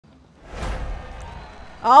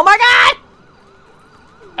Oh my god!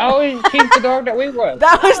 Oh, he's the dog that we was.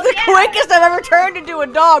 That was the quickest I've ever turned into a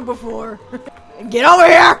dog before. Get over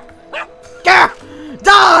here! Die!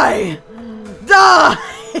 Die!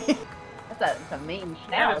 That's a mean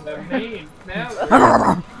snout. That's a mean snout.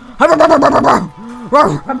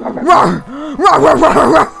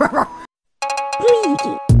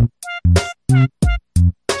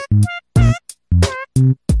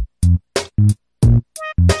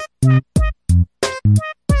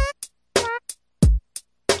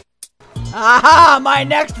 Aha! My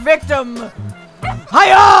next victim!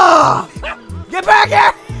 Hiya! Get back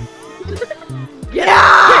here!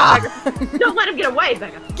 Yeah! Don't let him get away,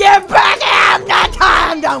 Becca. Get back here!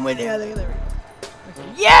 I'm done with you. There we go.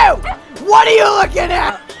 You! What are you looking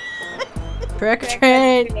at? Trick or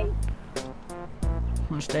treat. I'm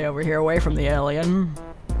gonna stay over here away from the alien.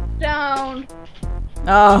 Stone.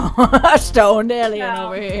 Oh, a stoned alien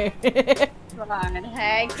over here. Come on.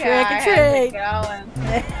 Hey, Trick or how's treat. it going?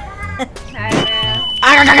 Hey, man.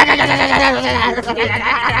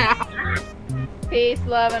 Peace,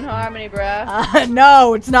 love, and harmony, bruh.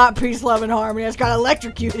 No, it's not peace, love, and harmony. It's got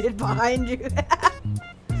electrocuted behind you.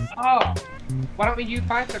 Oh, why don't we use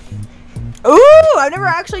bicycles? Ooh, I've never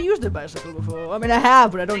actually used a bicycle before. I mean, I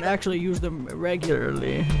have, but I don't actually use them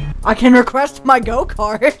regularly. I can request my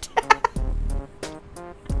go-kart.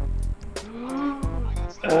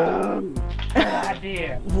 Good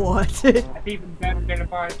idea. What? That's even better than a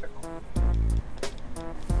bicycle.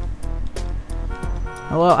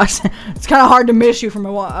 Hello, it's kind of hard to miss you from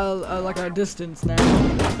like a distance now.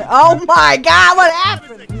 Oh my god, what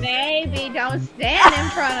happened? Maybe don't stand in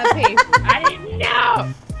front of people. I didn't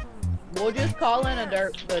know. We'll just call in a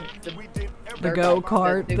the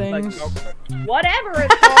go-kart things. Whatever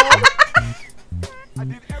it's called.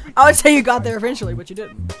 I would say you got there eventually, but you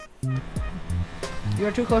didn't. You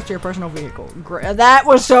are too close to your personal vehicle. That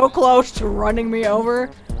was so close to running me over.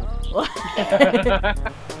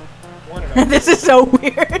 This is so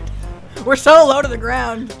weird. We're so low to the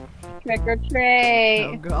ground. Trick or treat.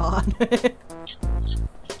 Oh god.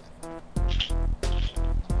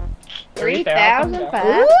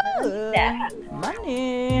 3,500.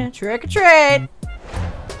 Money. Trick or treat.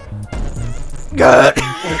 Good.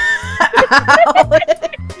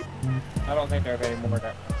 I don't think there's any more of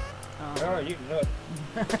that. Oh, you can do it.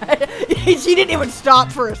 She didn't even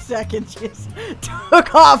stop for a second. She just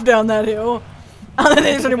took off down that hill. I don't think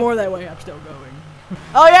there's any more that way. I'm still going.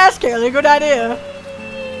 Oh yes, Kayle, good idea.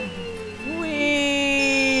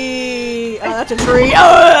 Whee! Oh, that's a tree.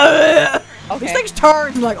 Okay. These things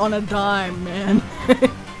turn like on a dime, man.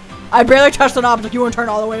 I barely touched the knob. Like, you want to turn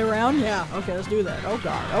all the way around? Yeah. Okay, let's do that. Oh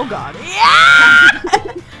god. Oh god. Yeah!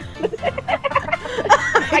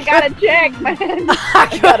 I gotta check, man.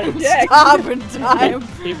 I gotta stop in time.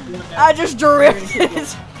 I just drifted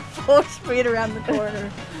full speed around the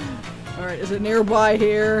corner. Alright, is it nearby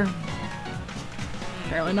here?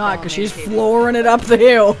 Apparently not, because she's flooring it up the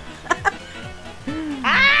hill.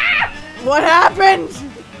 Ah! What happened?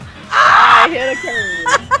 I hit a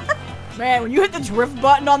curve. Man, when you hit the drift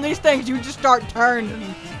button on these things, you just start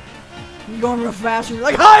turning. You're going real fast and you're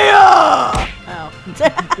like, hiya! Ow.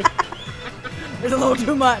 There's a little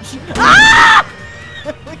too much. Ah!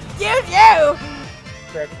 Excuse you!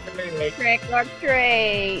 Trick or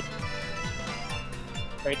treat.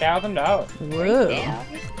 $3,000. Whoa.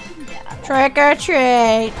 Trick or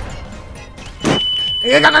treat.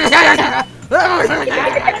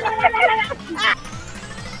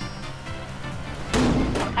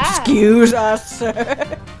 Excuse us,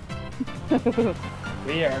 sir.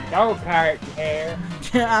 We are go-kart here.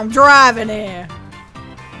 I'm driving here.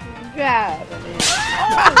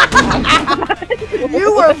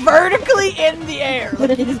 You were vertically in the air.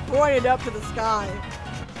 Like you just pointed up to the sky.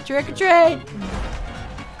 Trick or treat.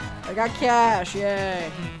 I got cash,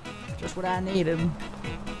 yay. Just what I needed.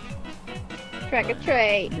 Trick or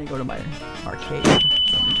treat. Let me go to my arcade.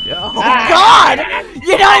 Oh god!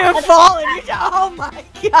 You're not even falling! Oh my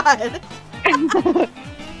god!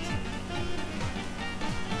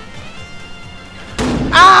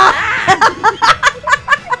 Ah!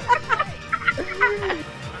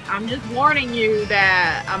 I'm just warning you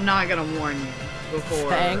that I'm not gonna warn you before.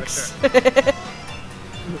 Thanks.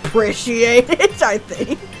 Appreciate it, I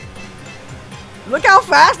think. Look how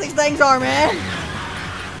fast these things are, man!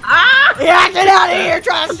 Ah! Yeah, get out of here!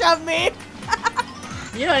 Trying to shove me!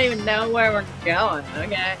 You don't even know where we're going,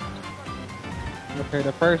 okay? Okay,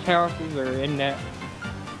 the first houses are in that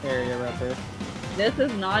area right there. This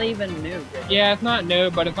is not even new, Richard. Yeah, it's not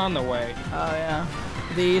new, but it's on the way. Oh, yeah.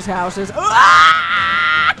 These houses.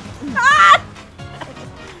 Ah! Ah!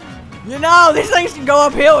 You know, these things can go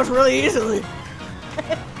up hills really easily.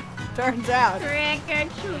 Turns out. Trick or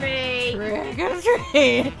treat. Trick or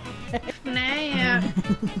treat. Snap.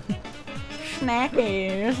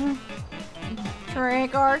 Snackies.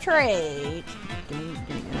 Trick or treat. Give me,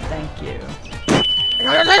 thank you.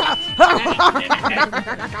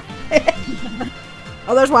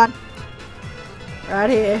 Oh, there's one. Right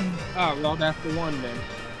here. Oh, well, that's the one then.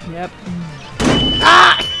 Yep.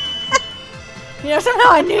 Ah! You know, somehow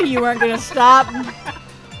I knew you weren't gonna stop.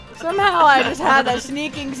 Somehow I just had that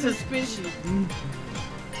sneaking suspicion.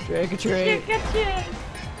 Trick or treat. Trick or treat.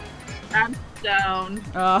 I'm stoned.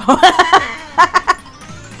 Oh.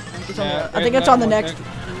 I think it's on the next.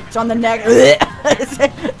 It's on the next.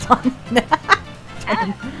 It's on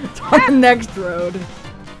the next road.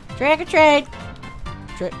 Trick or treat.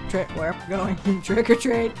 Trick. Where am I going? Trick or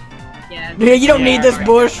treat. Yeah. You don't need this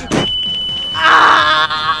bush.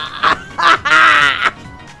 Ah!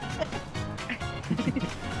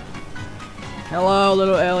 Hello,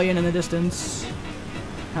 little alien in the distance.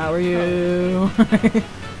 How are you?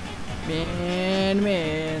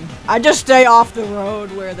 Man. I just stay off the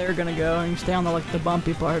road where they're gonna go and stay on the the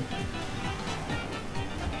bumpy part.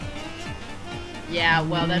 Yeah,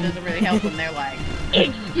 well, that doesn't really help when they're like,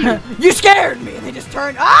 you scared me! And they just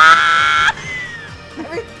turn. Ah!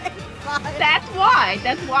 Everything's fine.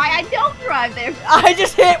 That's why I don't drive there. I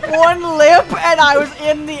just hit one lip and I was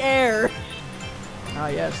in the air. Ah,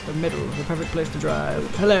 yes, the middle, the perfect place to drive.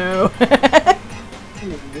 Hello.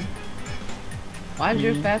 Why is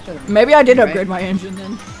yours faster than Maybe I did upgrade my engine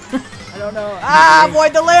then. I don't know. Ah,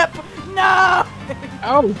 avoid the lip! No!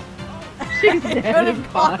 Oh! She's It could have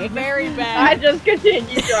caught very bad. I just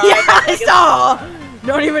continue driving. Yeah, I saw!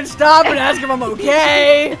 Don't even stop and ask if I'm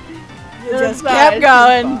okay. You just kept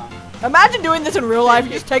going. Imagine doing this in real life.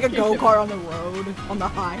 You just take a go-kart on the road, on the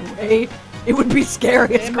highway. It would be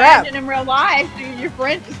scary as crap. Imagine in real life, dude, your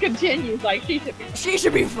friend just continues like She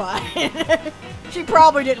should be fine. She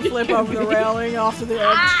probably didn't flip over the railing off to the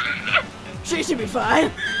edge. She should be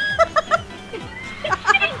fine.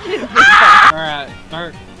 Alright,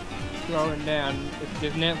 start slowing down. It's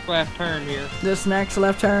this next left turn here. This next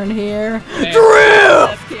left turn here. Yeah.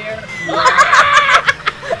 Drift! left here.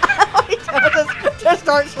 He told us to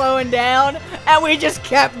start slowing down, and we just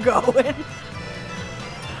kept going.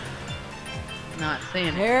 Not seeing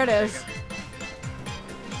it. Here it is.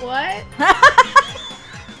 What?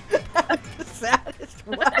 That's the saddest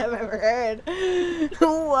one I've ever heard.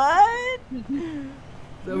 What?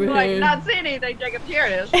 Over Like, here. not seeing anything, Jacob. Here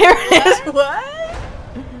it is. Here it is. What?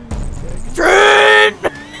 Treat!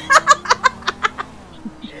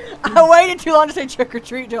 I waited too long to say trick or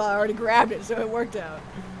treat until I already grabbed it, so it worked out.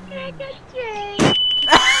 Trick or treat.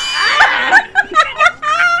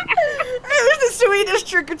 It was the sweetest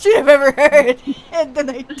trick or treat I've ever heard. And then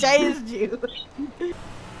they tased you.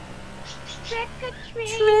 Trick or treat.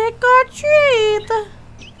 Trick or treat.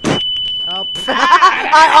 Oh,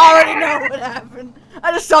 I already know what happened.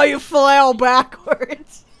 I just saw you flail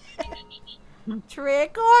backwards.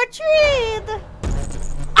 Trick or treat.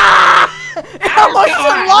 Ah! It almost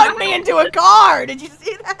flung me into a car. Did you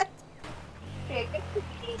see that? Trick or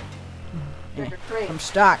treat. Trick or treat. I'm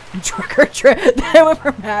stuck. Trick or treat. They went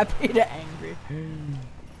from happy to angry.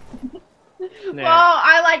 Well,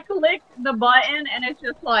 I like click the button and it's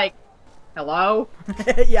just like, hello?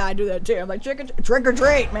 Yeah, I do that too. I'm like, trick or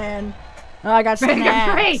treat, man. Oh, I got Trick or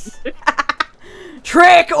snacks. treat.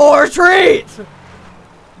 Trick or treat!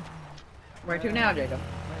 Where to now, Jacob?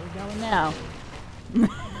 Where are we going now?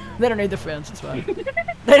 They don't need the fence, it's fine.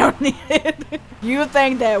 They don't need it. You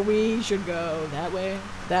think that we should go that way?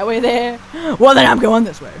 That way there? Well, then I'm going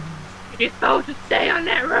this way. You're supposed to stay on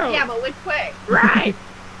that road. Yeah, but which way? Right.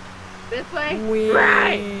 This way?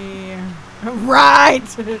 Right. Right!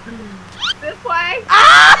 This way?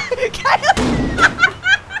 Ah!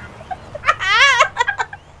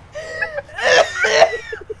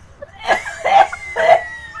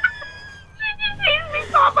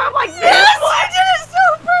 Pop up like this. Yes! I did it so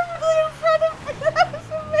perfectly in front of me. That was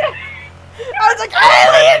amazing. I was like,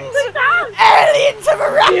 aliens! Aliens have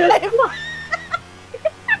arrived!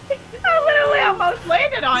 I literally almost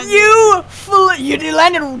landed on you. You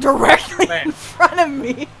landed directly in front of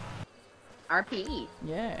me. RP.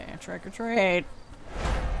 Yeah, trick or treat.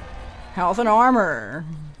 Health and armor.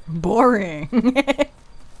 Boring.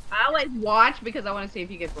 I always watch because I want to see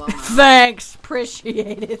if you get blown up. Thanks,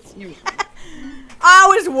 appreciate it. I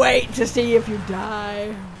always wait to see if you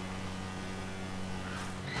die.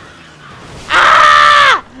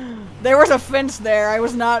 Ah! There was a fence there. I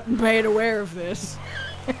was not made aware of this.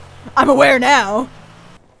 I'm aware now.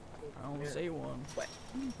 I don't see one.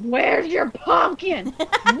 Where's your pumpkin?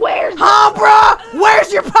 Where's Oh, bro!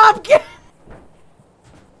 Where's your pumpkin?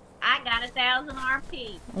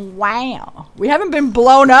 teeth. Wow. We haven't been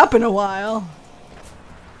blown up in a while.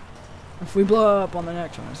 If we blow up on the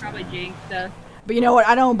next one, it's Probably jinxed us. But you know what?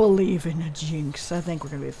 I don't believe in a jinx. I think we're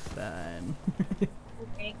gonna be fine.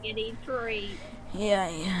 Rickety treat. Yeah.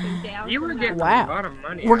 You were getting Wow. a lot of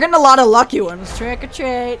money. We're getting a lot of lucky ones. Trick or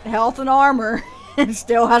treat, health and armor. It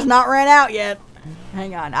still has not ran out yet.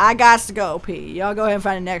 Hang on. I got to go pee. Y'all go ahead and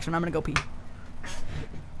find the next one. I'm gonna go pee.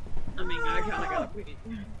 I mean, I kinda gotta pee.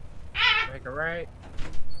 Make it right.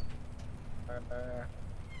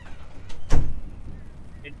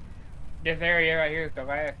 This area right here is the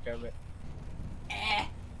last of it.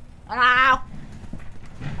 Hello?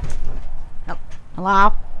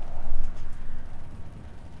 Hello?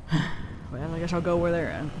 Well, I guess I'll go where they're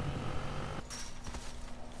at.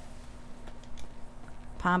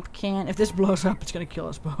 Pumpkin. If this blows up, it's gonna kill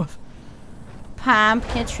us both.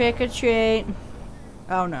 Pumpkin trick or treat.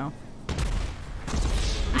 Oh no.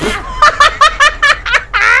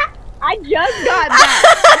 I just got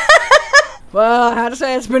that. Well, I had to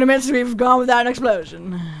say it's been a minute since we've gone without an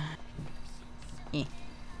explosion.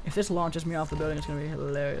 If this launches me off the building, it's gonna be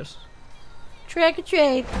hilarious. Trick or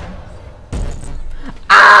treat.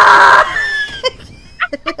 Ah!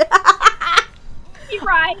 You're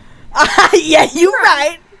right. Yeah, you're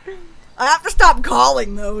right. I have to stop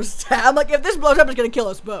calling those. I'm like, if this blows up, it's gonna kill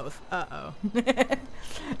us both. Uh-oh.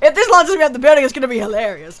 If this launches me off the building, it's gonna be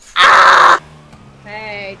hilarious. Ah!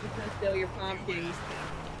 Hey, just gonna steal your pumpkins.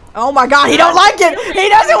 Oh my god, he don't like it! He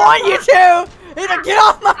doesn't want you to! He's like, get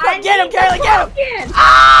off my phone! Get him, Kayle, get him!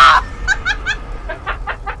 Ah!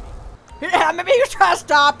 Yeah, maybe he was trying to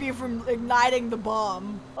stop you from igniting the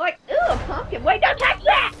bomb. Like, ooh, pumpkin. Wait, don't touch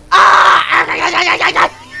that! Ah!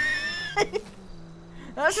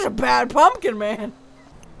 That's just a bad pumpkin, man.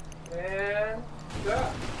 And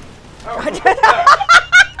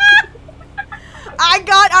I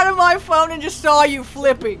got out of my phone and just saw you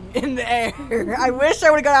flipping in the air. I wish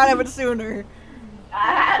I would have got out of it sooner.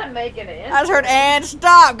 I had to make it in. I just heard, and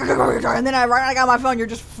stop! And then right when I got my phone, you're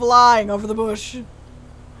just flying over the bush.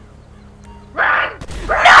 Run!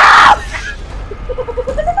 No!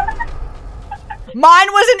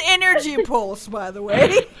 Mine was an energy pulse, by the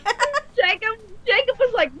way. Jacob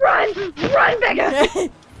was like, run! Run, Becca!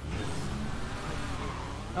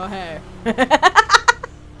 Oh, hey.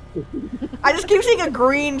 I just keep seeing a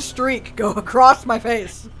green streak go across my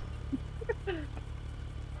face.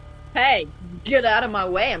 Hey, get out of my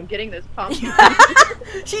way. I'm getting this pumpkin.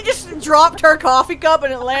 She just dropped her coffee cup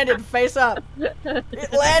and it landed face up.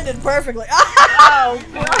 It landed perfectly. Oh,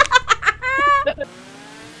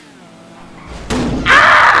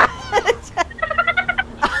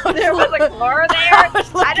 there was a car there.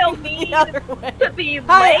 I don't need to be late.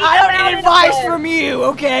 I don't need advice from you,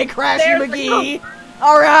 okay, Crashy McGee?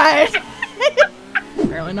 Alright.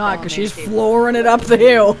 Apparently not, because she's flooring it up the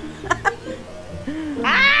hill.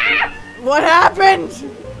 Ah! What happened?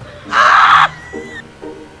 Ah!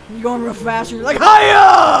 You're going real fast, you're like,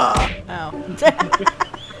 hiya! Ow.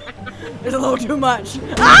 There's a little too much.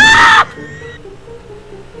 Ah!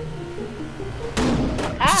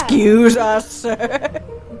 Excuse us, sir.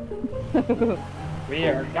 we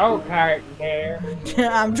are go-karting here.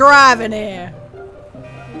 I'm driving here.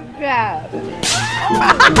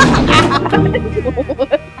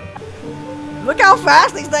 Look how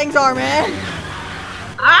fast these things are, man.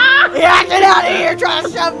 Ah! Yeah, get out of here trying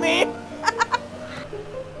to shove me.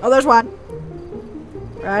 Oh, there's one.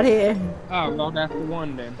 Right here. Oh, well, that's the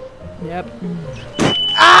one then. Yep.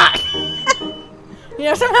 Ah! You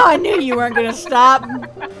know, somehow I knew you weren't gonna stop.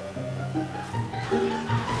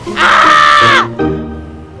 Ah!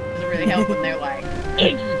 Doesn't really help when they're like,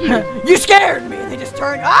 You scared me. They just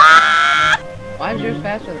turned. Ah! why is yours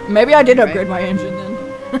faster? Maybe I did upgrade my engine then.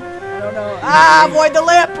 I don't know. Ah! Avoid the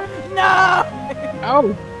lip. No.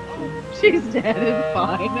 Oh. She's dead. It's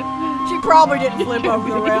fine. She probably didn't flip over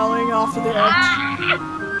the railing off to the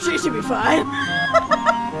edge. She should be fine.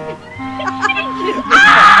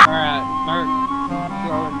 Alright, start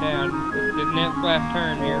slowing down. This next left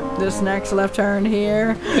turn here. This next left turn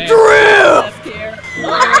here. Yeah. Drift! Left here.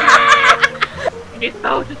 You're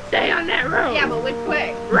supposed to stay on that road. Yeah, but which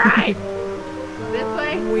way? Right. This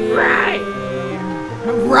way? Right.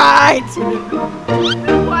 Right! This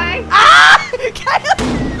way? Ah!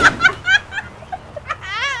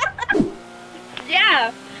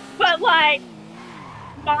 Yeah, but like,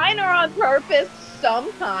 mine are on purpose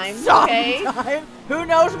sometimes, okay? Sometime. Who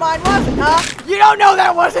knows mine wasn't, huh? You don't know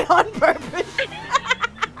that wasn't on purpose.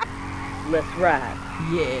 Let's ride.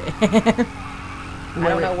 Yeah. I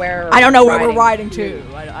don't know where. I don't know where we're riding to.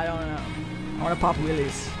 I don't know. I want to pop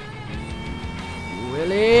willies.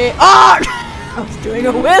 Willy. Oh! I was doing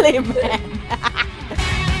a willy, man.